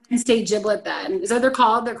Penn State giblet then. Is that what they're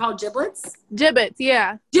called? They're called giblets? Gibbets,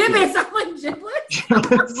 yeah. Gibbets! I'm like,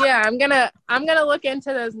 giblets? Yeah, I'm gonna look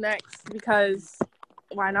into those next because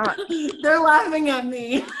why not? They're laughing at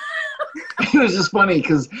me. It was just funny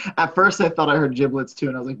because at first I thought I heard giblets too,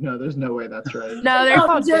 and I was like, no, there's no way that's right. No, they're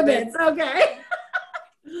called gibbets. Okay.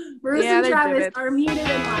 Bruce and they're Travis gibbets. are muted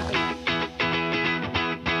and laughing.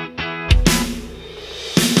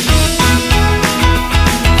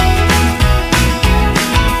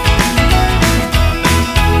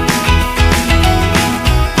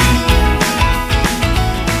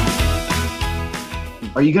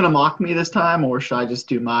 Are you gonna mock me this time, or should I just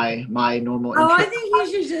do my normal intro? Oh, I think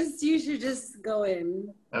you should just go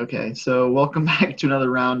in. Okay, so welcome back to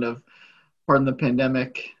another round of Pardon the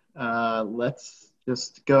Pandemic. Let's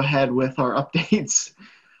just go ahead with our updates.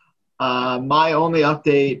 My only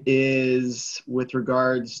update is with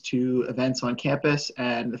regards to events on campus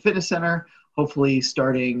and the fitness center, hopefully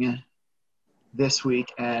starting this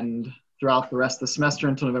week and throughout the rest of the semester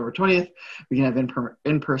until November 20th, we can have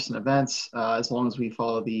in-person events as long as we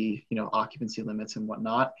follow the occupancy limits and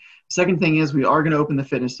whatnot. Second thing is we are going to open the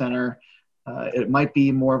fitness center. It might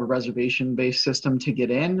be more of a reservation-based system to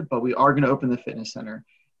get in, but we are going to open the fitness center.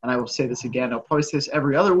 And I will say this again, I'll probably say this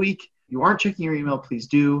every other week. If you aren't checking your email, please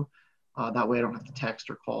do. That way I don't have to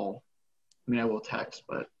text or call. I mean, I will text,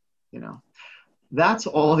 but that's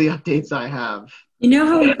all the updates I have. You know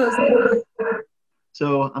how we post it?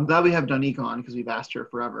 So I'm glad we have Donique on because we've asked her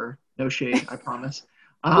forever. No shade, I promise.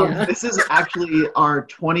 Yeah. This is actually our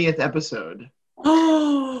 20th episode.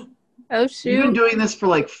 Oh, shoot. We've been doing this for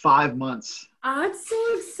like 5 months. that's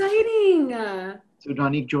so exciting. So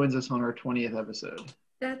Donique joins us on our 20th episode.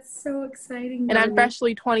 That's so exciting. And I'm Donna.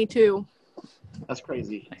 freshly 22. That's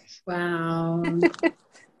crazy. Wow.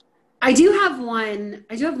 I do have one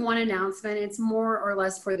announcement. It's more or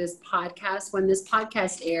less for this podcast. When this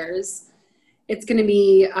podcast airs, it's going to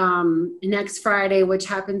be next Friday, which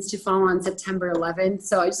happens to fall on September 11th.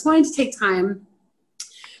 So I just wanted to take time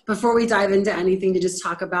before we dive into anything to just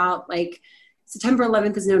talk about, like, September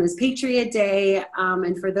 11th is known as Patriot Day.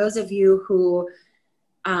 And for those of you who,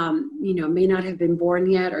 may not have been born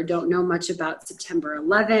yet or don't know much about September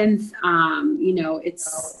 11th,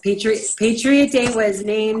 it's Patriot Day was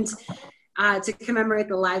named to commemorate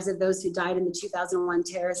the lives of those who died in the 2001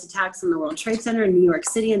 terrorist attacks on the World Trade Center in New York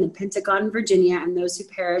City and the Pentagon in Virginia, and those who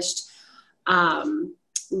perished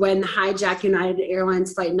when the hijacked United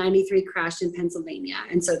Airlines Flight 93 crashed in Pennsylvania.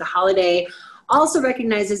 And so the holiday also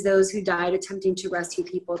recognizes those who died attempting to rescue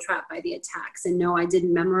people trapped by the attacks. And no, I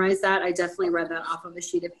didn't memorize that. I definitely read that off of a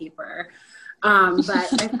sheet of paper. But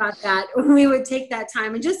I thought that we would take that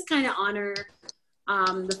time and just kind of honor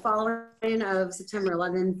the following of September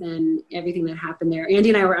 11th and everything that happened there. Andy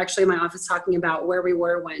and I were actually in my office talking about where we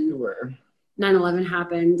were when 9/11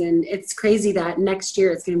 happened. And it's crazy that next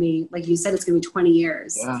year it's going to be, like you said, it's going to be 20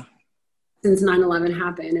 years since 9/11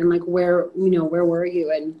 happened. And like, where were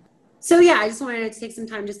you? And so, yeah, I just wanted to take some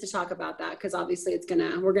time just to talk about that because obviously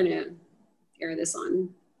we're going to air this on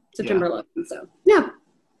September 11th. So, yeah.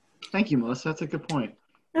 Thank you, Melissa. That's a good point.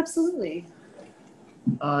 Absolutely.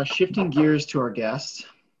 Shifting gears to our guest,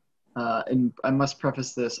 and I must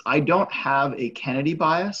preface this, I don't have a Kennedy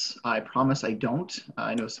bias. I promise I don't.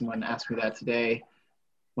 I know someone asked me that today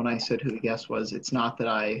when I said who the guest was. It's not that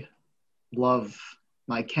I love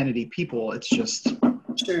my Kennedy people. It's just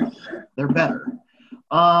they're better.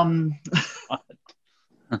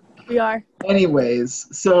 We are. Anyways,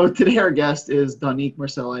 so today our guest is Donique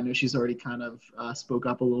Marcel. I know she's already kind of spoke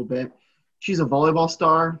up a little bit. She's a volleyball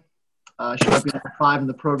star. She might be number 5 in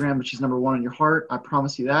the program, but she's number 1 in your heart. I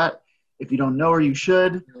promise you that. If you don't know her, you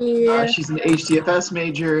should. Yeah. She's an HDFS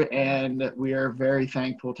major, and we are very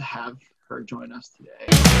thankful to have her join us today.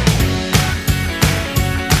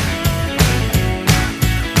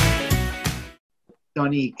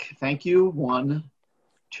 Donique, thank you. 1.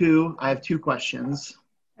 2, I have 2 questions.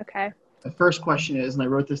 Okay. The first question is, and I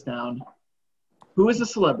wrote this down, who is a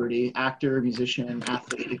celebrity, actor, musician,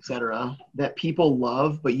 athlete, etc., that people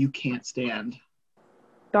love but you can't stand?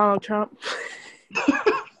 Donald Trump.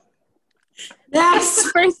 That's the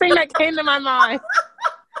first thing that came to my mind.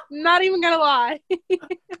 Not even gonna lie.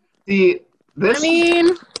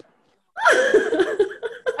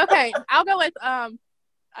 Okay, I'll go with a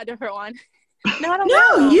different one. No, I don't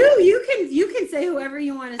No, know. you can say whoever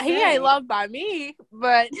you want to say. He ain't loved by me,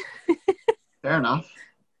 but fair enough.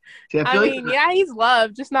 See, he's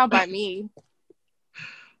loved, just not by me.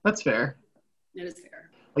 That's fair. It is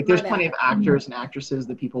fair. Like, there's plenty of actors and actresses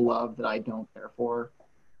that people love that I don't care for.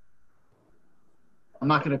 I'm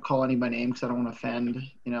not going to call any by name because I don't want to offend,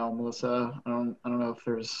 Melissa. I don't know if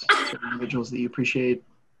there's certain individuals that you appreciate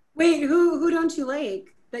Wait, who don't you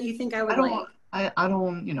like that you think I I would don't. like? I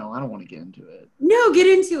don't. I don't want to get into it. No, get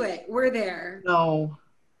into it. We're there. No.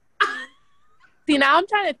 See, now I'm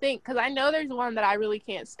trying to think because I know there's one that I really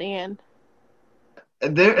can't stand.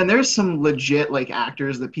 There's some legit like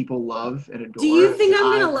actors that people love and adore. Do you think I'm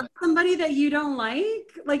I gonna love somebody that you don't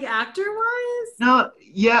like actor wise? no.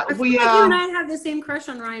 Yeah. I feel Well, like yeah. you and I have the same crush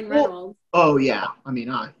on Ryan Well, Reynolds. oh yeah. I mean,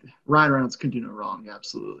 Ryan Reynolds can do no wrong.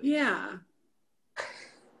 Absolutely. Yeah.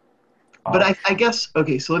 But I guess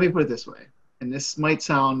okay. So let me put it this way, and this might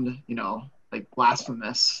sound like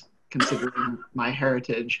blasphemous considering my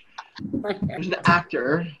heritage. There's an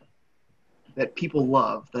actor that people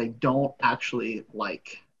love that I don't actually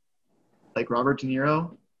like Robert De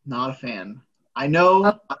Niro. Not a fan. I know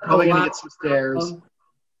I'm probably gonna get some stares.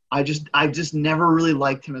 I just never really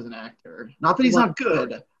liked him as an actor. Not that he's not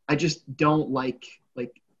good. I just don't like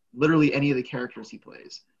literally any of the characters he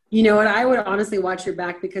plays. You know what? I would honestly watch your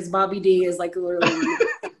back because Bobby D is like literally.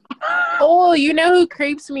 Oh, you know who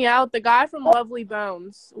creeps me out? The guy from Lovely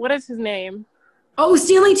Bones. What is his name? Oh,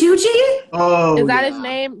 Stanley Tucci? Oh, Is that his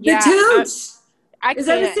name? The Tooch. I Is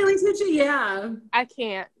can't. that Stanley Tucci? Yeah. I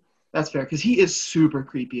can't. That's fair because he is super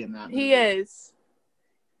creepy in that movie. He is.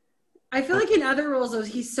 I feel like in other roles, though,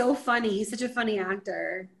 he's so funny. He's such a funny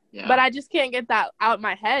actor. Yeah. But I just can't get that out of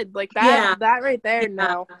my head. Like that. Yeah. That right there. Yeah.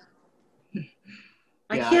 No.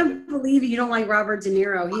 I can't believe you don't like Robert De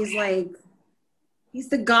Niro. He's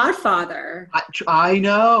the Godfather. I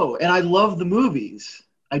know, and I love the movies.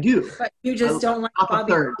 I do. But you just don't like not the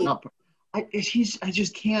Bobby third. D. I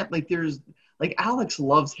just can't. There's Alex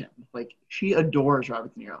loves him. She adores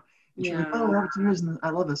Robert De Niro. And she's like, oh, Robert De Niro's I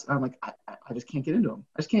love this. And I'm like, I just can't get into him.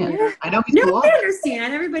 I just can't. Yeah. I know he's No, beloved. I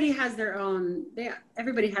understand. Everybody has their own.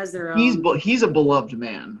 Everybody has their own. He's a beloved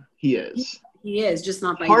man. He is. He is just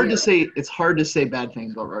not by hard you. to say. It's hard to say bad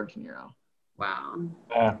things about Robert De Niro. Wow.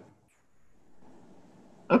 Yeah.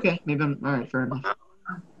 Okay, maybe I'm all right. Fair enough.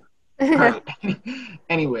 All right.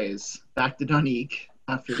 Anyways, back to Donique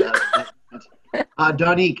after that.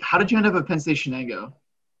 Donique, how did you end up at Penn State Shenango?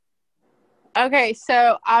 Okay,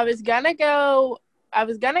 so I was gonna go to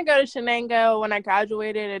Shenango when I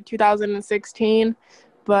graduated in 2016,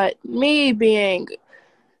 but me being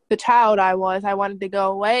the child I wanted to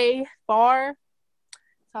go away far.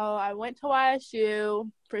 So I went to YSU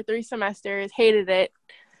for 3 semesters, hated it,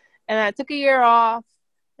 and I took a year off.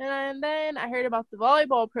 And then I heard about the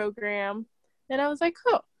volleyball program, and I was like,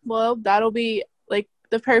 oh, well, that'll be like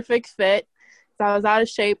the perfect fit. So I was out of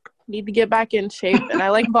shape, need to get back in shape, and I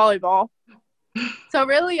like volleyball. So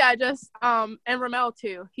really, I just and Ramel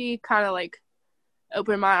too. He kind of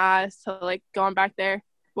opened my eyes to going back there.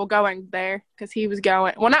 Well, going there because he was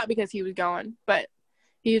going. Well, not because he was going, but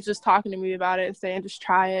he was just talking to me about it, saying just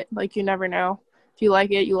try it. You never know. If you like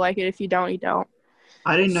it, you like it. If you don't, you don't.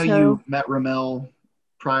 I didn't know you met Ramel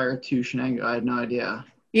prior to Shenango. I had no idea.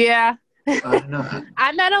 Yeah. I didn't know that.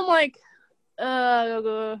 I met him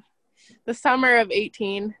the summer of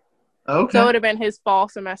 18. Okay. So it would have been his fall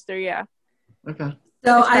semester, yeah. Okay.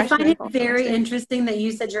 So I find it very interesting that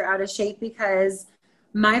you said you're out of shape because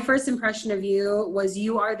my first impression of you was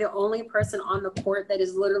you are the only person on the court that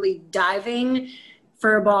is literally diving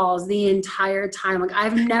for balls the entire time.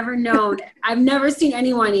 I've never seen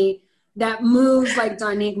anyone that moves like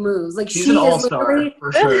Donique moves. She's an all-star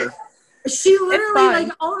for sure. She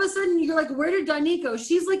literally all of a sudden you're like, where did Donique go?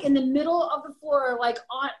 She's in the middle of the floor,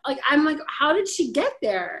 I'm like, how did she get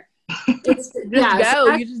there? Just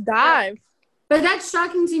go. You just dive. But that's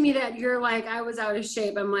shocking to me that you're like, I was out of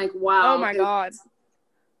shape. I'm like, wow. Oh my God.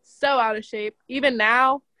 So out of shape. Even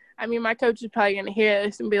now, I mean, my coach is probably going to hear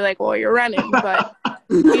this and be like, well, you're running. But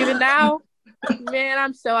even now, man,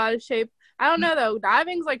 I'm so out of shape. I don't know, though.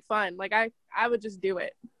 Diving's fun. I would just do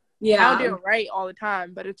it. Yeah. I don't do it right all the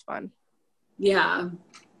time, but it's fun. Yeah.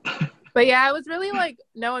 But yeah, it was really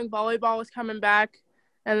knowing volleyball was coming back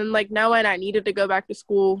and then knowing I needed to go back to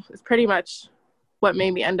school is pretty much what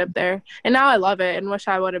made me end up there. And now I love it and wish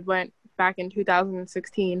I would have went back in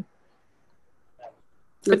 2016.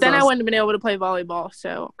 But then I wouldn't have been able to play volleyball,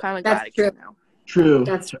 so kind of glad I came now. True.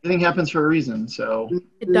 Everything happens for a reason, so.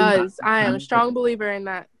 It does. I am a strong believer in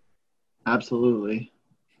that. Absolutely.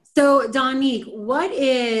 So, Donique, what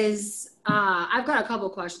is, I've got a couple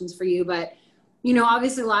questions for you, but,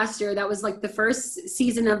 obviously last year, that was the first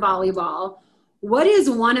season of volleyball. What is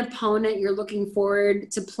one opponent you're looking forward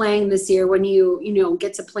to playing this year when you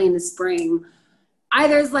get to play in the spring?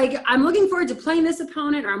 Either it's I'm looking forward to playing this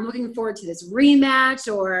opponent, or I'm looking forward to this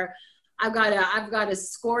rematch, or I've got a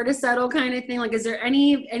score to settle kind of thing. Is there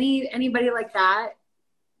anybody like that?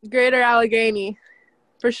 Greater Allegheny,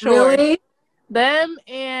 for sure. Really? Them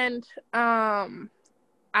and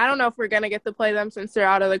I don't know if we're going to get to play them since they're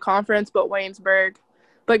out of the conference, but Waynesburg.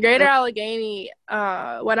 But Greater Allegheny,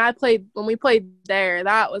 when we played there,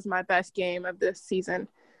 that was my best game of this season.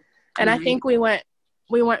 And I think we went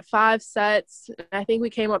 5 sets, and I think we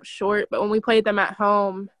came up short. But when we played them at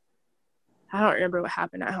home, I don't remember what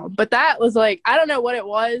happened at home. But that was like, I don't know what it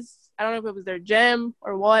was. I don't know if it was their gym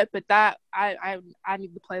or what, but that I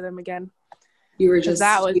need to play them again. You were just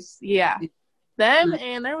that was them,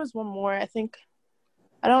 and there was one more. I think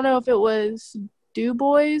I don't know if it was Du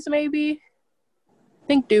Bois, maybe. I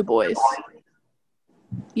think Du Bois.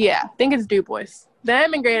 Yeah, I think it's Du Bois.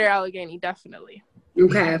 Them and Greater Allegheny, definitely.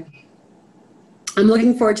 Okay. I'm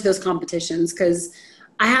looking forward to those competitions because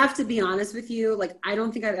I have to be honest with you. Like, I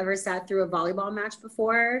don't think I've ever sat through a volleyball match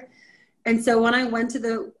before. And so when I went to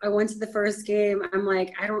the first game, I'm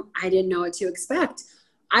like, I didn't know what to expect.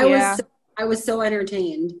 I was so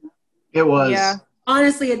entertained. It was. Yeah.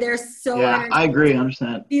 Honestly, they're so entertaining. I agree,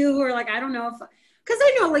 100%. You who are like, I don't know if, because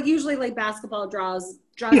I know like usually like basketball draws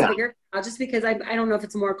bigger just because I don't know if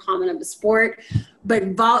it's more common of a sport, but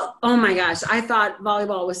oh my gosh, I thought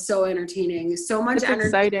volleyball was so entertaining, so much energy,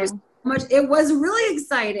 exciting. It was really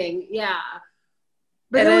exciting, yeah.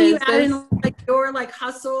 But then when you add in like your like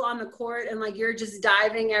hustle on the court and like you're just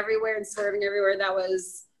diving everywhere and serving everywhere, that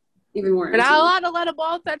was even more. We're not allowed to let a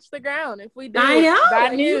ball touch the ground. If we do, I know.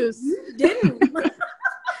 Bad news. You didn't.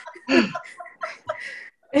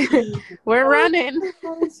 We're running.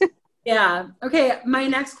 Yeah. Okay. My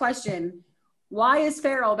next question: why is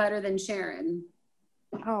Farrell better than Sharon?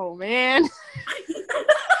 Oh man.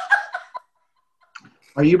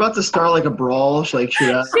 Are you about to start like a brawl? She is.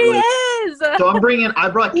 So I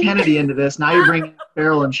brought Kennedy into this. Now you're bringing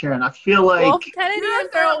Farrell and Sharon. I feel like Kennedy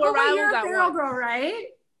and Farrell were rivals at once. You're a Farrell girl, right?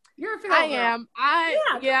 You're a Farrell girl. I am.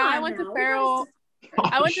 I went to Farrell.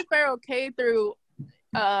 I went to Farrell K through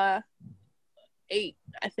 8, I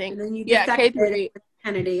think. And then you K through 8.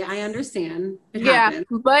 Kennedy, I understand. It happened.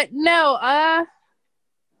 But no.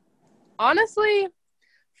 Honestly,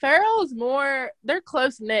 Farrell's more. They're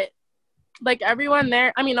close knit. Like everyone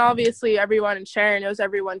there, I mean, obviously everyone in Sharon knows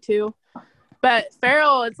everyone too. But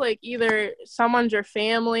Farrell, it's like either someone's your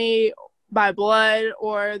family by blood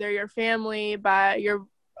or they're your family by your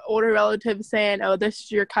older relative saying, oh, this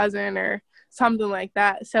is your cousin or something like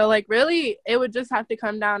that. So like really it would just have to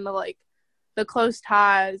come down to like the close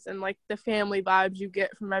ties and like the family vibes you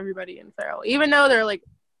get from everybody in Farrell. Even though they're like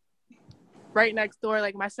right next door,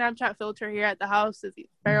 like my Snapchat filter here at the house is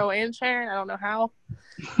Farrell and Sharon. I don't know how,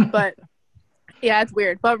 but yeah, it's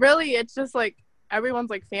weird. But really, it's just, like, everyone's,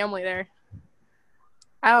 like, family there.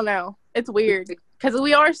 I don't know. It's weird. Because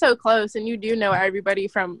we are so close, and you do know everybody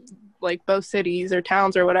from, like, both cities or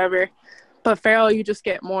towns or whatever. But Farrell, you just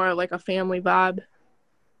get more, like, a family vibe.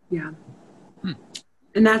 Yeah.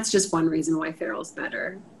 And that's just one reason why Farrell's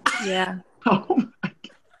better. Yeah. Oh, my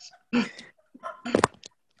gosh.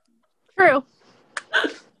 True.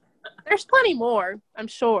 There's plenty more, I'm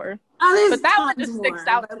sure. But that one just sticks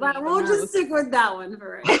out to me. We'll just stick with that one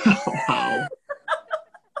for right now. Wow.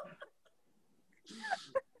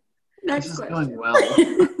 Next question. Going well.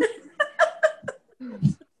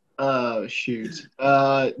 Oh, shoot.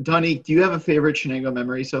 Donique, do you have a favorite Shenango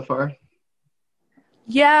memory so far?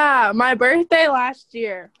 Yeah, my birthday last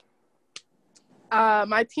year.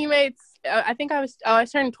 My teammates, I think I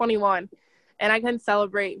turned 21, and I couldn't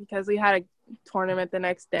celebrate because we had a tournament the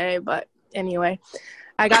next day. But anyway,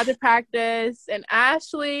 I got to practice, and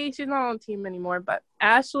Ashley, she's not on the team anymore, but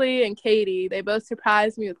Ashley and Katie, they both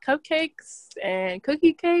surprised me with cupcakes and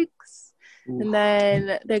cookie cakes. Ooh. And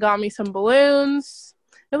then they got me some balloons.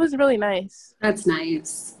 It was really nice. That's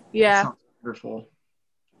nice. Yeah. Sounds wonderful.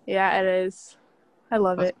 Yeah, it is. I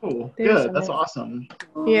love it. Cool. Good. That's awesome.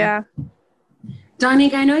 Yeah.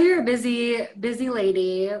 Donique, I know you're a busy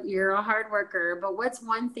lady. You're a hard worker, but what's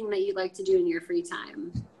one thing that you like to do in your free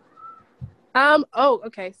time?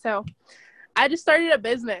 Okay. So I just started a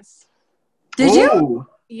business. Did you?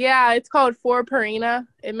 Yeah, it's called For Purina.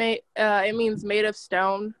 It means made of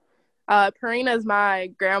stone. Purina is my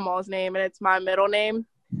grandma's name, and it's my middle name.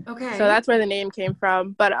 Okay. So that's where the name came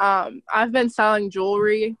from. But I've been selling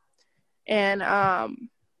jewelry, and I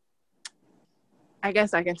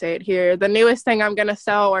guess I can say it here. The newest thing I'm gonna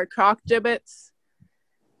sell are croc gibbets.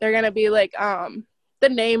 They're gonna be like the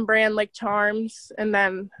name brand like charms, and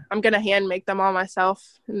then I'm gonna hand make them all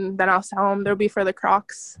myself, and then I'll sell them. They'll be for the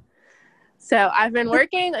Crocs. So I've been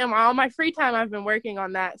working, and all my free time I've been working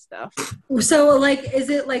on that stuff. So like, is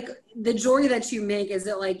it like the jewelry that you make? Is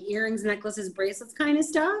it like earrings, necklaces, bracelets kind of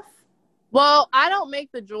stuff? Well, I don't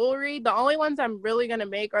make the jewelry. The only ones I'm really gonna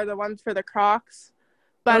make are the ones for the Crocs.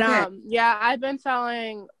 But Okay. yeah, I've been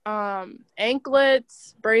selling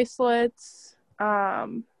anklets, bracelets,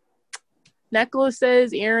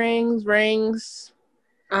 necklaces, earrings, rings,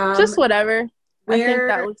 just whatever. I think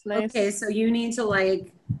that looks nice. Okay, so you need to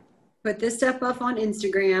like put this stuff up on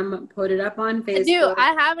Instagram, put it up on Facebook. I do.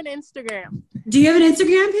 I have an Instagram. Do you have an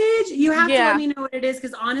Instagram page? You have to Yeah. let me know what it is,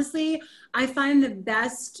 because honestly, I find the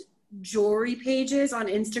best jewelry pages on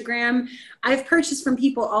Instagram. I've purchased from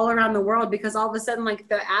people all around the world because all of a sudden, like,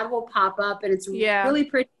 the ad will pop up and it's Yeah. really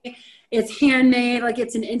pretty. It's handmade, like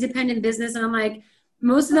it's an independent business, and I'm like,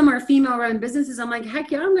 most of them are female-run businesses. I'm like, heck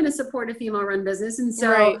yeah, I'm going to support a female-run business, and so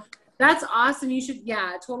Right. that's awesome. You should,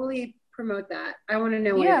 yeah, totally promote that. I want to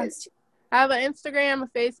know what Yeah. it is too. I have an Instagram, a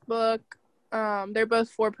Facebook. They're both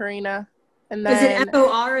for Purina. And Is then it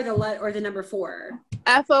FOR or the number 4?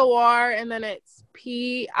 FOR, and then it's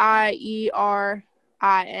PIERINA.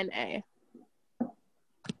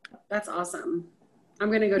 That's awesome. I'm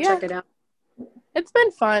going to go Yeah. check it out. It's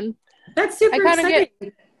been fun. That's super I kinda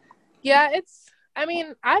exciting. Yeah, I'm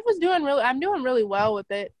doing really well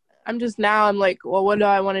with it. I'm like, well, what do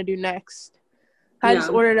I want to do next? I just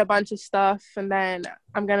Yeah. ordered a bunch of stuff, and then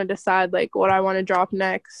I'm going to decide, like, what I want to drop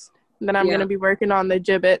next. And then I'm Yeah. going to be working on the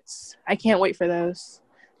gibbets. I can't wait for those.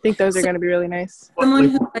 I think those are going to be really nice. Someone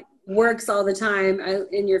who like, works all the time,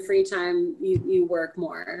 in your free time, you work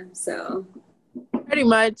more. So, Pretty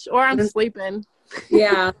much. Or I'm sleeping.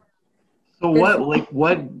 yeah. So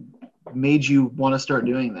what made you want to start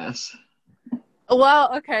doing this?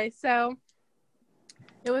 Well, okay, so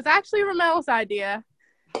it was actually Ramel's idea.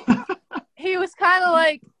 He was kind of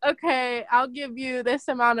like, okay, I'll give you this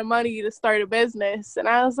amount of money to start a business. And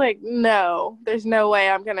I was like, no, there's no way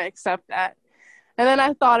I'm going to accept that. And then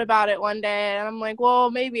I thought about it one day, and I'm like, well,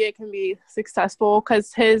 maybe it can be successful,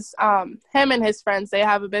 because him and his friends, they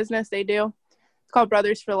have a business they do. It's called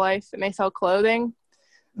Brothers for Life, and they sell clothing.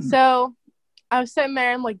 Mm-hmm. So I was sitting there,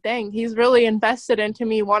 and I'm like, dang, he's really invested into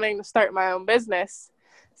me wanting to start my own business.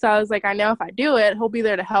 So I was like, I know if I do it, he'll be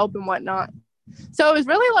there to help and whatnot. So it was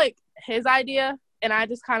really like his idea, and I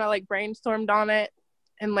just kind of like brainstormed on it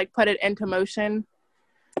and like put it into motion.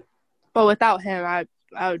 But without him, I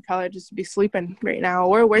would probably just be sleeping right now.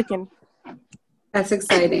 We're working. That's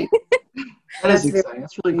exciting. That is exciting.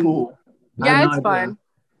 That's really cool. Yeah, it's fun.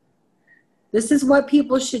 This is what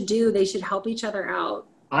people should do. They should help each other out.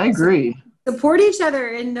 I agree. Support each other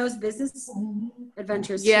in those business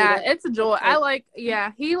adventures. Yeah, too. it's a joy.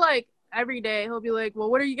 He like every day he'll be like, well,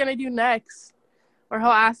 what are you going to do next? Or he'll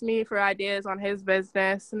ask me for ideas on his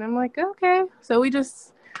business. And I'm like, okay. So we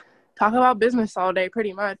just talk about business all day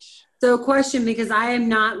pretty much. So question, because I am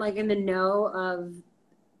not like in the know of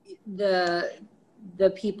the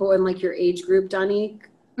people in like your age group, Donique.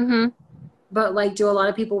 Mm-hmm. But like, do a lot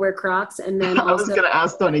of people wear Crocs? And then I was going to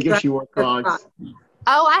ask Donique if she wore Crocs.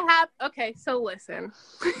 Oh, I have. Okay, so listen.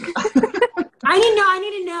 I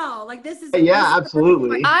need to know. Like, this is. Yeah,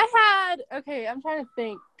 absolutely. I'm trying to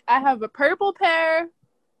think. I have a purple pair,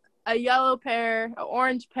 a yellow pair, an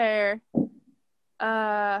orange pair.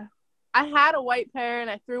 I had a white pair, and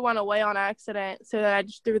I threw one away on accident, so then I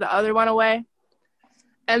just threw the other one away.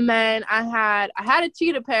 And then I had a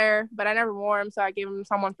cheetah pair, but I never wore them, so I gave them to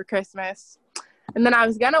someone for Christmas. And then I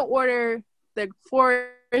was going to order the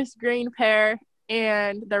forest green pair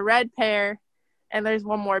and the red pair, and there's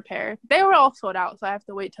one more pair. They were all sold out, so I have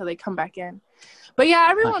to wait till they come back in. But yeah,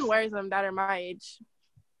 everyone wears them that are my age.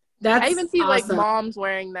 I even see like moms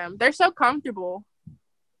wearing them. They're so comfortable.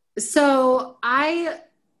 So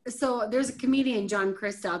there's a comedian, John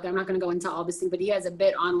Crist, out there. I'm not going to go into all this thing, but he has a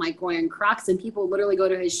bit on like wearing Crocs, and people literally go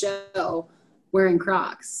to his show wearing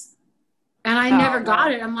Crocs. And I never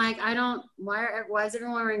got it. I'm like, why is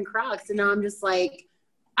everyone wearing Crocs? And now I'm just like,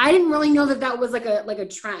 I didn't really know that was like a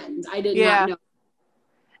trend. I did not know.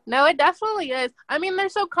 No, it definitely is. I mean, they're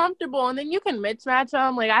so comfortable, and then you can mismatch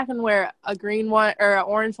them. Like, I can wear a green one or an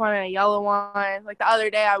orange one and a yellow one. Like, the other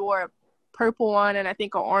day I wore a purple one and I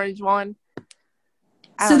think an orange one.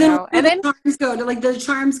 So then, and then charms go? Do like the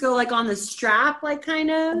charms go like on the strap, like kind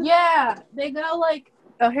of? Yeah, they go like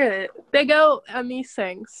they go on these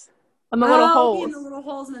things, on the little holes. In the little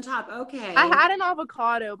holes in the top. Okay. I had an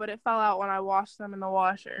avocado, but it fell out when I washed them in the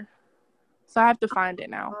washer. So I have to find it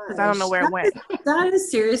now because I don't know where it went. That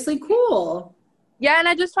is seriously cool. Yeah, and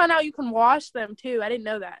I just found out you can wash them too. I didn't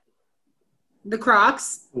know that. The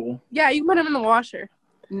Crocs? Cool. Yeah, you can put them in the washer.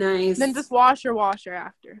 Nice. Then just wash your washer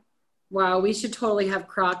after. Wow, we should totally have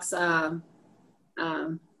Crocs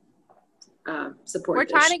support. We're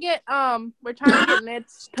trying to get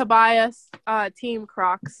Nitz to buy us team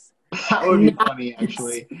Crocs. That would be funny,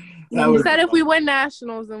 actually. He said if we win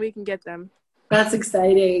nationals, then we can get them. That's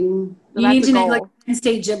exciting. So You that's need a to goal. name like Penn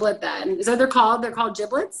State giblet then. Is that what they're called? They're called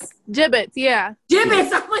giblets? Gibbets, yeah.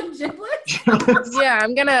 Gibbets! I'm like giblets? Yeah,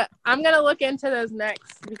 I'm gonna look into those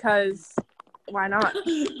next because why not?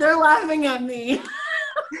 They're laughing at me.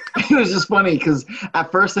 It was just funny because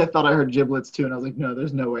at first I thought I heard giblets too, and I was like, no,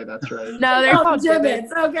 there's no way that's right. No, they're Oh, called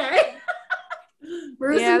gibbets. Okay.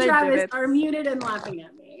 Bruce Yeah, and they're Travis gibbets. are muted and laughing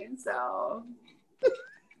at me. So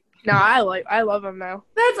No, I love them though.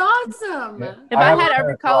 that's awesome. Yeah. If I had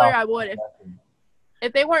every color, I would.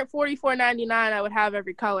 If they weren't $44.99, I would have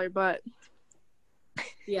every color. But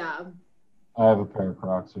Yeah. I have a pair of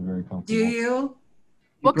Crocs. They're very comfortable. Do you?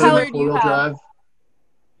 what put them color in do you four-wheel have? drive?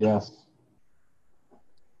 Yes.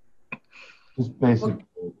 Just basic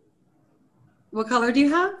What color do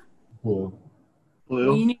you have? blue.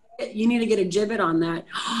 Blue. You need to get a gibbet on that.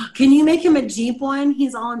 Can you make him a Jeep one?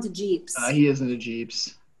 He's all into Jeeps. He is into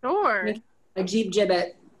Jeeps. Sure. A Jeep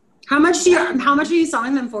gibbet. How much are you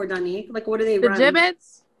selling them for, Danique? Like, what do they The run?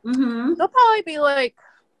 gibbets, Mm-hmm. they'll probably be like,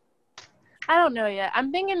 I don't know yet.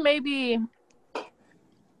 I'm thinking maybe,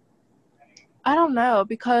 I don't know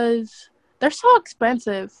because they're so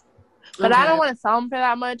expensive. But I don't want to sell them for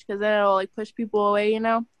that much because then it'll like push people away, you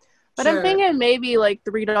know. But Sure. I'm thinking maybe like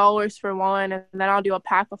 $3 for one, and then I'll do a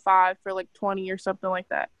pack of 5 for like 20 or something like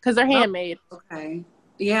that because they're handmade. Okay.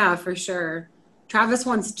 Yeah, for sure. Travis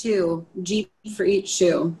wants 2 Jeep for each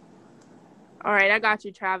shoe. All right, I got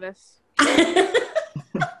you, Travis.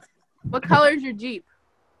 What color's your Jeep?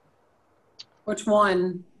 Which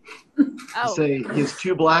one? Oh, Say he has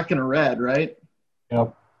 2 black and a red, right?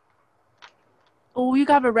 Yep. oh, you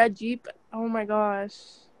got a red Jeep? Oh my gosh.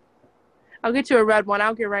 I'll get you a red one.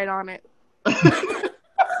 I'll get right on it.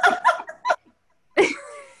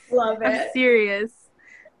 Love I'm it. serious.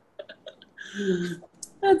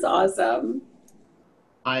 That's awesome.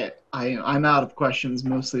 I'm out of questions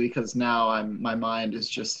mostly because now my mind is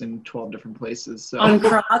just in 12 different places. So On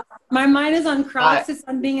Crocs. My mind is on Crocs. It's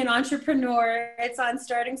on being an entrepreneur. It's on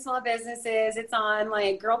starting small businesses. It's on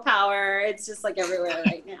like girl power. It's just like everywhere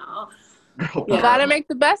right now. Girl Yeah. You gotta make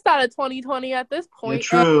the best out of 2020 at this Yeah, point.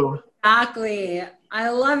 true. Exactly. I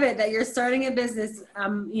love it that you're starting a business,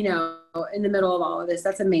 in the middle of all of this.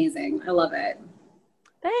 That's amazing. I love it.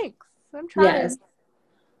 Thanks. I'm trying. Yes.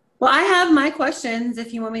 Well, I have my questions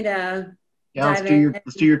if you want me to. Yeah, let's Dive do in.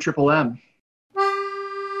 your triple M.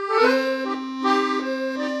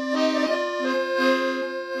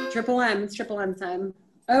 Triple M. It's Triple M time.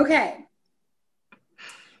 Okay.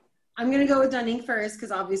 I'm going to go with Dunning first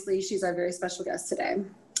because obviously she's our very special guest today.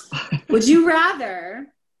 Would you rather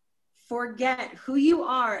forget who you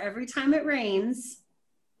are every time it rains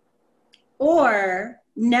or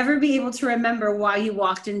never be able to remember why you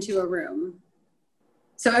walked into a room?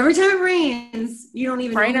 So every time it rains, you don't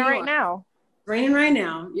even know Raining who you right are. now. Raining right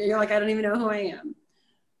now. You're like, I don't even know who I am.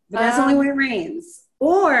 But that's only when it rains.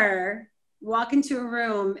 Or walk into a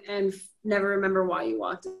room and never remember why you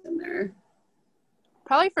walked in there.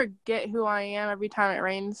 Probably forget who I am every time it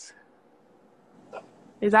rains.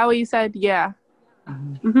 Is that what you said? Yeah.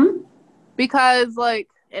 Mm-hmm. Because, like,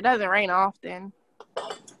 it doesn't rain often.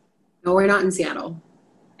 No, we're not in Seattle.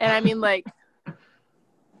 And I mean, like,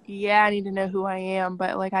 yeah, I need to know who I am,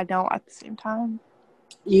 but, like, I don't at the same time.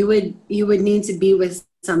 You would need to be with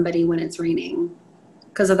somebody when it's raining,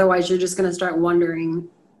 because otherwise you're just going to start wandering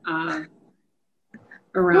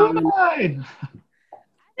around. Why?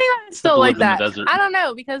 I think I'm still People like live in that. the desert. I don't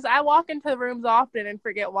know, because I walk into rooms often and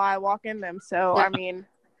forget why I walk in them. So, Yeah. I mean,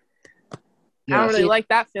 I Yeah, don't really see- like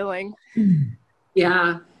that feeling.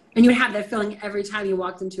 Yeah. And you would have that feeling every time you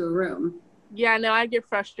walked into a room. Yeah, no, I get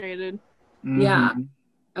frustrated. Yeah. Mhm.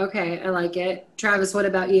 Okay, I like it. Travis, what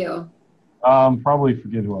about you? Probably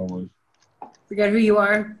forget who I was. Forget who you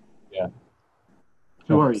are?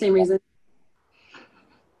 Who are you? Same reason.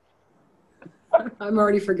 I'm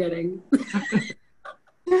already forgetting.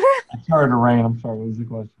 It's hard to rain. I'm sorry. What was the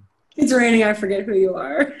question? It's raining, I forget who you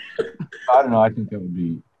are. I don't know. I think that would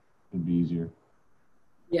be easier.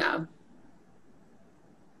 Yeah.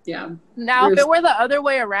 Yeah. Now, if Bruce. it were the other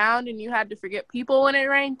way around and you had to forget people when it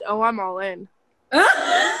rained, oh, I'm all in.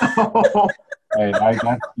 Hey,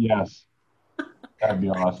 yes. That'd be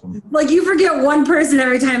awesome. Like you forget one person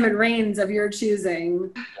every time it rains of your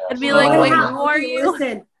choosing. I'd be Oh, like, wait, yeah. who are Okay, you?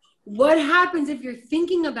 Listen, what happens if you're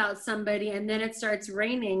thinking about somebody and then it starts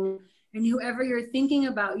raining and whoever you're thinking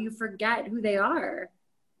about, you forget who they are?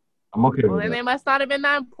 I'm okay Well, with then it. they must not have been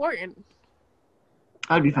that important.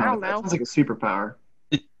 I'd be I fine. don't with that. know. Sounds like a superpower.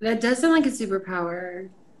 That does sound like a superpower.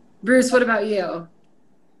 Bruce, what about you?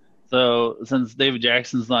 So since David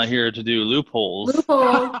Jackson's not here to do loopholes,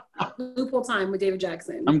 loophole time with David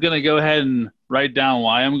Jackson. I'm going to go ahead and write down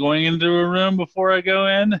why I'm going into a room before I go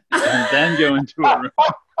in, and then go into a room.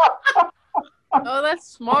 Oh, that's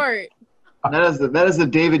smart. That is a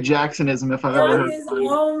David Jacksonism if I've ever heard one.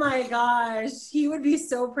 Oh my gosh. He would be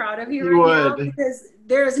so proud of you He right now would. because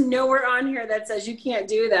there's nowhere on here that says you can't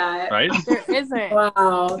do that. Right? There isn't.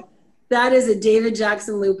 Wow. That is a David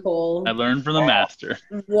Jackson loophole. I learned from the master.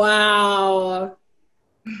 Wow.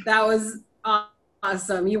 That was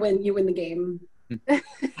awesome. You win the game.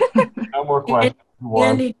 No more questions.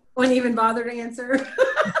 Andy wouldn't even bother to answer.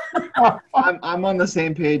 I'm on the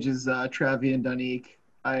same page as Travi and Dunique.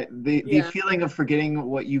 The feeling of forgetting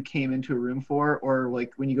what you came into a room for, or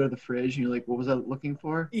like when you go to the fridge and you're like, what was I looking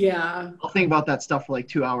for? Yeah. I'll think about that stuff for like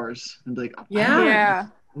 2 hours and be like, Yeah.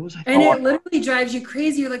 what was I And thinking? it literally drives you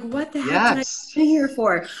crazy. You're like, what the heck Yes. did I come here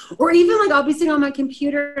for? Or even like I'll be sitting on my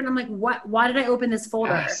computer and I'm like, why did I open this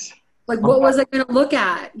folder? Yes. Like, what was I going to look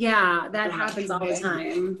at? Yeah, that happens all the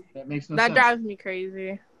time. That makes no That sense. drives me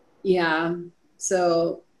crazy. Yeah.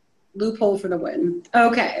 So loophole for the win.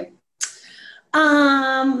 Okay.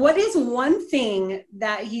 What is one thing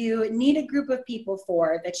that you need a group of people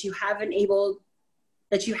for that you haven't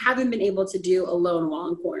been able to do alone while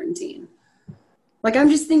in quarantine? Like, I'm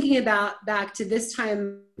just thinking about back to this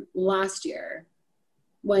time last year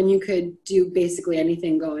when you could do basically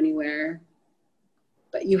anything, go anywhere,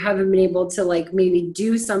 but you haven't been able to like maybe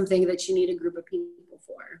do something that you need a group of people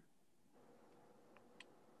for.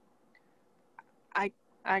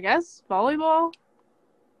 I guess volleyball.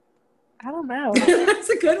 I don't know. That's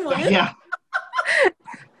a good one. Yeah.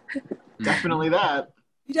 Definitely that.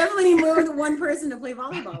 You definitely need more than one person to play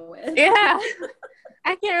volleyball with. Yeah.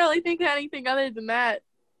 I can't really think of anything other than that.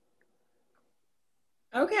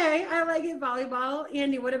 Okay, I like it, volleyball.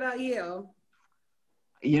 Andy, what about you?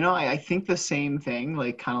 You know, I think the same thing,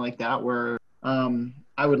 like kind of like that, where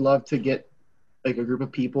I would love to get like a group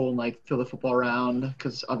of people and like throw the football around,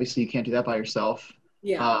 because obviously you can't do that by yourself.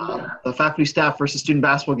 Yeah, The faculty staff versus student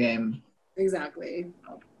basketball game. exactly.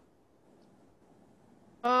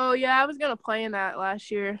 Oh, yeah, I was going to play in that last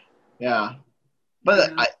year. Yeah.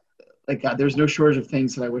 But Yeah. God, there's no shortage of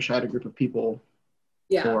things that I wish I had a group of people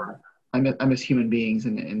Yeah, for. I miss human beings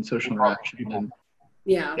and social interaction. And,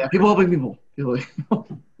 yeah. people helping people.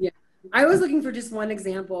 I was looking for just one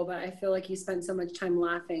example, but I feel like you spent so much time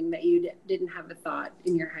laughing that you didn't have a thought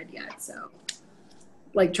in your head yet. So,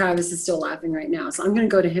 like Travis is still laughing right now, so I'm going to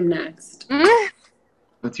go to him next.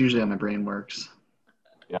 That's usually how my brain works.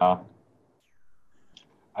 Yeah.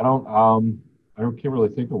 I can't really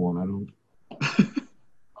think of one.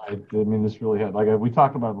 I mean, this really had, like we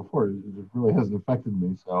talked about it before, it really hasn't affected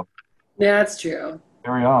me, so. Yeah, that's true.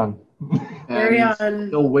 Carry on. Carry And he's on.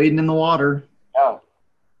 Still wading in the water. Yeah.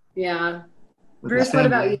 Yeah. With his Bruce, what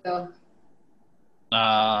about family.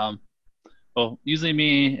 you? Well, usually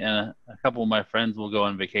me and a couple of my friends will go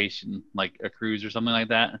on vacation, like a cruise or something like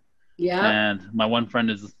that. Yeah. And my one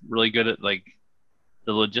friend is really good at like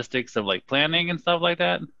the logistics of like planning and stuff like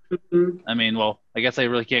that. Mhm. I mean, well, I guess I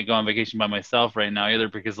really can't go on vacation by myself right now either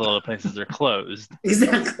because a lot of places are closed.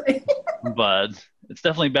 Exactly. But it's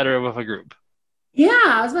definitely better with a group. Yeah,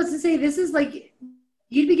 I was about to say, this is like,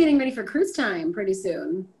 you'd be getting ready for cruise time pretty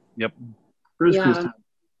soon. Yep. Cruise Yeah. time.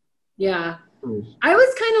 Yeah. I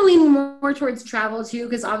was kind of leaning more towards travel too,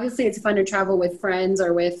 because obviously it's fun to travel with friends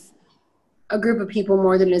or with a group of people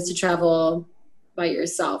more than it is to travel by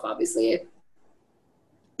yourself, obviously.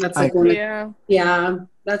 That's like one of,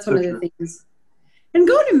 that's one of the things. And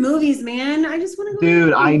go to movies, man. I just want to go.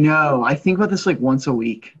 Dude, I know. I think about this like once a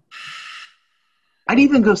week. I'd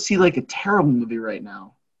even go see like a terrible movie right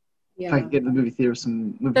now. If I could get in the movie theater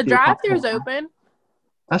some movie The theater drive-thru's popcorn. open.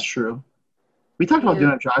 That's true. We talked about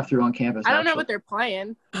doing a drive-thru on campus. I don't know actually. what they're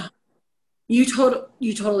playing. You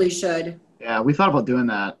totally should. Yeah, we thought about doing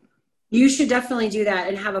that. You should definitely do that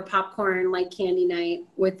and have a popcorn like candy night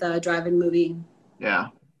with a drive-in movie. Yeah.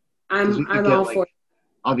 'Cause we I'm could get, all like, for it.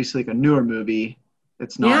 Obviously, like a newer movie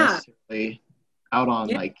that's not necessarily out on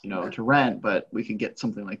Yeah. to rent, but we could get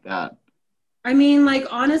something like that. I mean, like,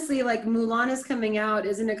 honestly, like Mulan is coming out.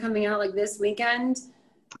 Isn't it coming out like this weekend?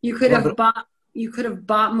 You could have bought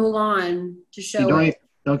Mulan to show it.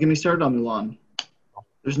 Don't get me started on Mulan.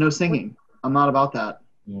 There's no singing. I'm not about that.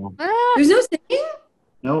 Yeah. There's no singing?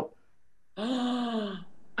 Nope. Oh,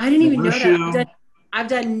 I didn't even know Mushu. that. I've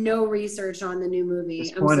done no research on the new movie. I'm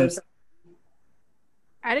so Disappointed. sorry.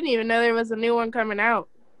 I didn't even know there was a new one coming out.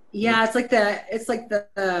 Yeah, it's like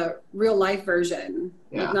the real life version,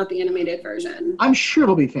 Yeah. not the animated version. I'm sure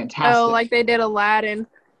it'll be fantastic. Oh, like they did Aladdin.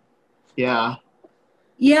 Yeah.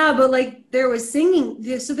 Yeah, but like there was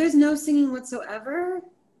singing. So there's no singing whatsoever?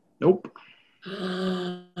 Nope.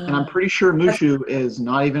 And I'm pretty sure Mushu is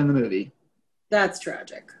not even in the movie. That's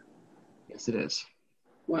tragic. Yes, it is.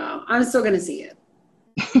 Wow. I'm still going to see it.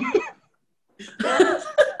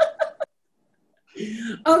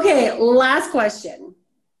 Okay, last question.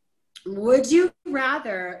 Would you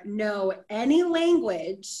rather know any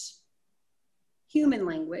language, human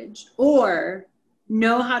language, or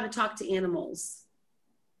know how to talk to animals?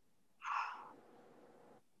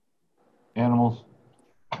 Animals.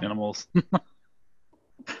 Animals.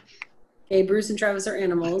 Okay, Bruce and Travis are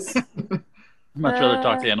animals. I'd much rather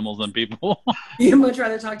talk to animals than people. You'd much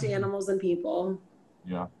rather talk to animals than people.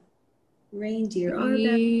 Yeah. Reindeer are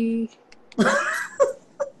better.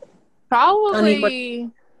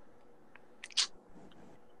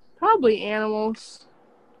 Probably animals.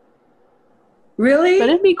 Really? But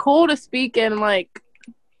it'd be cool to speak in, like,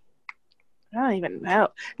 I don't even know.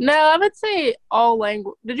 No, I would say all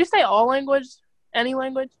language. Did you say all language? Any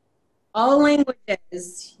language? All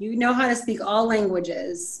languages. You know how to speak all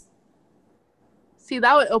languages. See,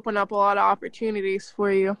 that would open up a lot of opportunities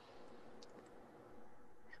for you.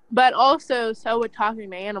 But also, so would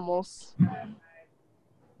talking to animals.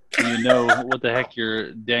 You know what the heck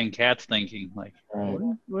your dang cat's thinking. Like, Right.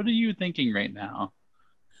 what are you thinking right now?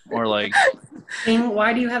 Or like,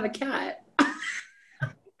 Why do you have a cat?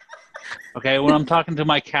 okay, when I'm talking to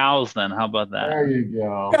my cows, then how about that? There you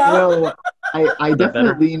go. No, I Is that better?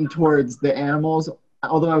 definitely lean towards the animals,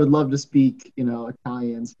 although I would love to speak,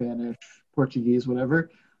 Italian, Spanish, Portuguese, whatever.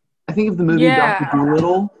 I think of the movie Yeah. Dr.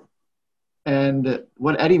 Dolittle and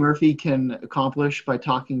what Eddie Murphy can accomplish by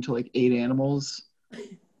talking to like 8 animals,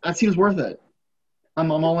 that seems worth it.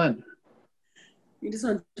 I'm all in. You just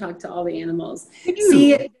want to talk to all the animals. I do.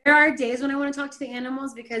 See, there are days when I want to talk to the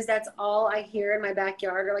animals because that's all I hear in my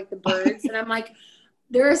backyard are like the birds. And I'm like,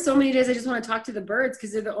 there are so many days I just want to talk to the birds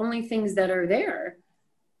because they're the only things that are there.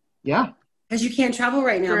 Yeah. Because you can't travel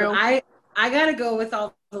right now. True. But I got to go with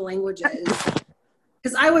all the languages.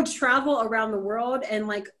 Because I would travel around the world and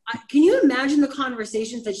like, can you imagine the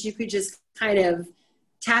conversations that you could just kind of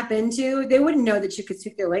tap into? They wouldn't know that you could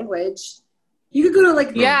speak their language. You could go to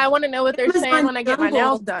like Yeah, I want to know what they're Amazon saying when I get my jungle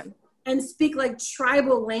nails done. and speak like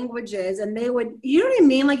tribal languages, and they would, you know what I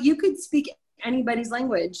mean? Like you could speak anybody's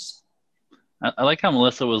language. I like how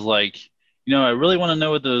Melissa was like, I really want to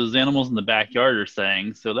know what those animals in the backyard are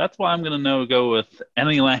saying, so that's why I'm going to go with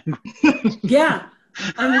any language. Yeah.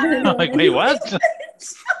 I'm like, wait, what?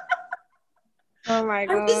 Oh my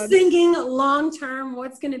I'm just thinking long term,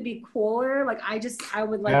 what's going to be cooler? Like I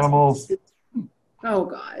would like Animals. to. Oh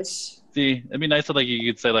gosh. See, it'd be nice if like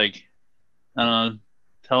you could say like, I don't know,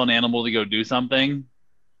 tell an animal to go do something,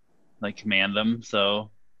 like command them. So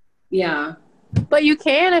Yeah. But you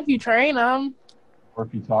can if you train them. Or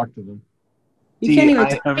if you talk to them. You can't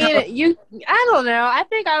even. I don't know. I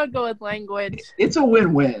think I would go with language. It's a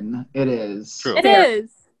win-win. It is. True. It is.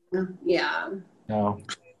 Yeah. No.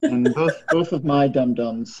 And both of my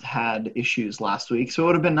dum-dums had issues last week, so it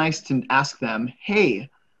would have been nice to ask them, hey,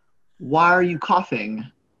 why are you coughing?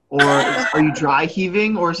 Or are you dry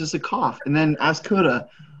heaving, or is this a cough? And then ask Coda,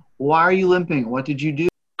 why are you limping? What did you do?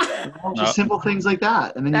 Just simple things like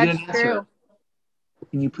that. And then you That's get an answer. true.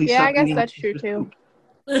 Can you please Yeah, stop I guess eating that's this true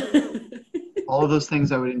food? All of those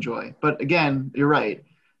things I would enjoy. But again, you're right.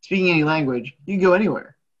 Speaking any language, you can go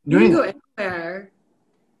anywhere. You can go anywhere.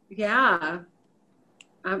 Yeah.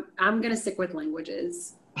 I'm going to stick with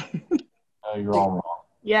languages. You're all wrong.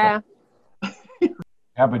 Yeah.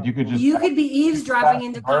 Yeah, but you could just. You could be eavesdropping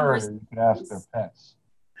into conversations. You could ask their pets.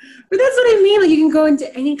 But that's what I mean. Like you can go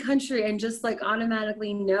into any country and just like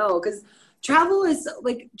automatically know. Because travel is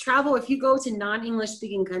like travel. If you go to non-English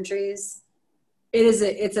speaking countries, it's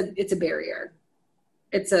a barrier.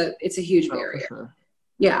 It's a huge barrier. For sure.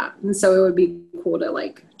 Yeah. And so it would be cool to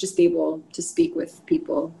like just be able to speak with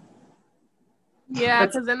people. Yeah,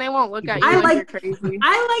 because then they won't look at you I like like- you're crazy.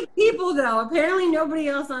 I like people though. Apparently nobody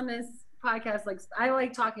else on this podcast likes. I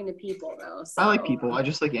like talking to people though. So. I like people. I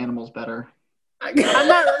just like animals better. I'm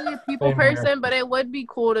not really a people Same here. person, but it would be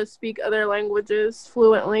cool to speak other languages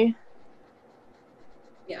fluently.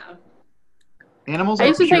 Yeah. Animals I are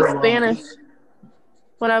used to take pure Spanish love.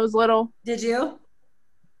 when I was little. Did you?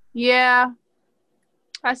 Yeah.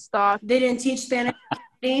 I stopped. They didn't teach Spanish.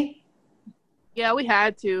 Yeah, we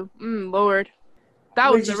had to. Lord. That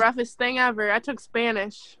What was did the you- roughest thing ever. I took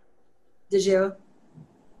Spanish. Did you?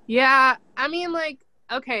 Yeah, I mean, like,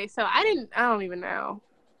 okay, so I don't even know.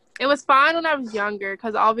 It was fine when I was younger,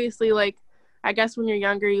 because obviously, like, I guess when you're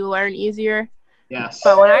younger, you learn easier. Yes.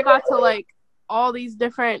 But when I got to, like, all these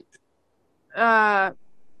different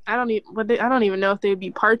I don't even know if they'd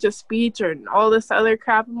be parts of speech or all this other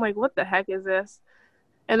crap. I'm like, what the heck is this?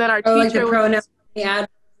 And then our like teacher the would, pronouns, the adverbs,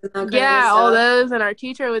 and that kind of yeah, all stuff. those, and our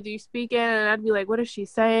teacher would be speaking, and I'd be like, what is she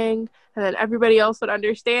saying? And then everybody else would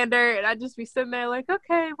understand her, and I'd just be sitting there like,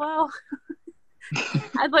 okay, well,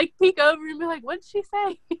 I'd like peek over and be like, what did she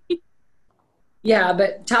say? Yeah,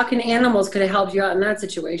 but talking to animals could have helped you out in that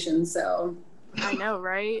situation. So I know,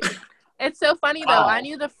 right? It's so funny though. Wow. I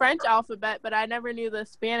knew the French alphabet, but I never knew the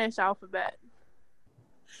Spanish alphabet.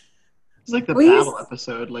 It's like the We used- battle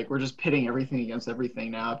episode. Like we're just pitting everything against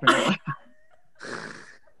everything now. Apparently.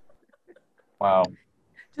 Wow.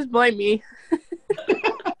 Just blame me.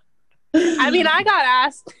 I mean, I got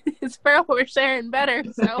asked. It's Sparrow we're sharing better,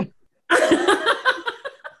 so.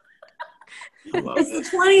 I love It's it.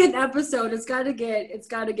 the 20th episode. It's got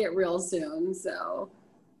to get real soon. So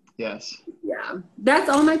Yes. yeah, that's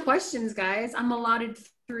all my questions, guys. I'm allotted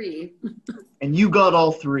 3. And you got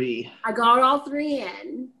all 3. I got all 3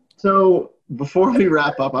 in. So before we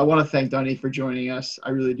wrap up, I want to thank Donnie for joining us.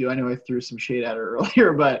 I really do. I know I threw some shade at her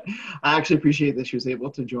earlier, but I actually appreciate that she was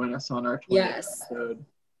able to join us on our 20th Yes. episode.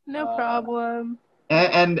 No problem.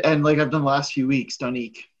 And like I've done the last few weeks,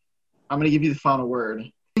 Donique, I'm going to give you the final word.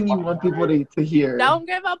 You want people to hear. Don't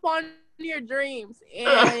give up on your dreams,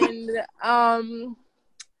 and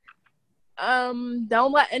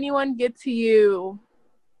don't let anyone get to you.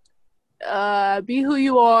 Be who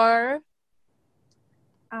you are.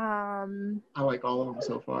 I like all of them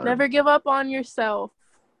so far. Never give up on yourself.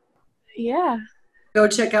 Yeah. Go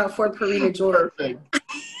check out Fort Perina, Georgia. Perfect.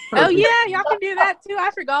 Oh yeah, y'all can do that too.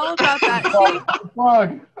 I forgot all about that. See?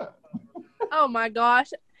 Fuck. Oh my gosh.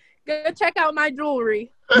 Go check out my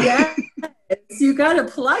jewelry. Yes, you got to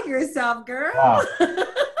plug yourself, girl. Wow.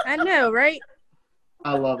 I know, right?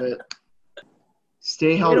 I love it.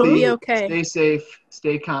 Stay healthy. It'll be okay. Stay safe.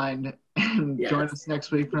 Stay kind. And Yes. join us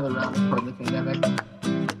next week for another round of Pardon the Pandemic.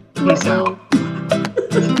 Peace out.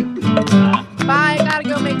 Bye. Gotta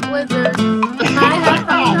go make blizzard. Bye, have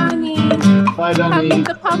fun, Donnie. Bye, Come Donnie. meet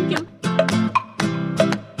the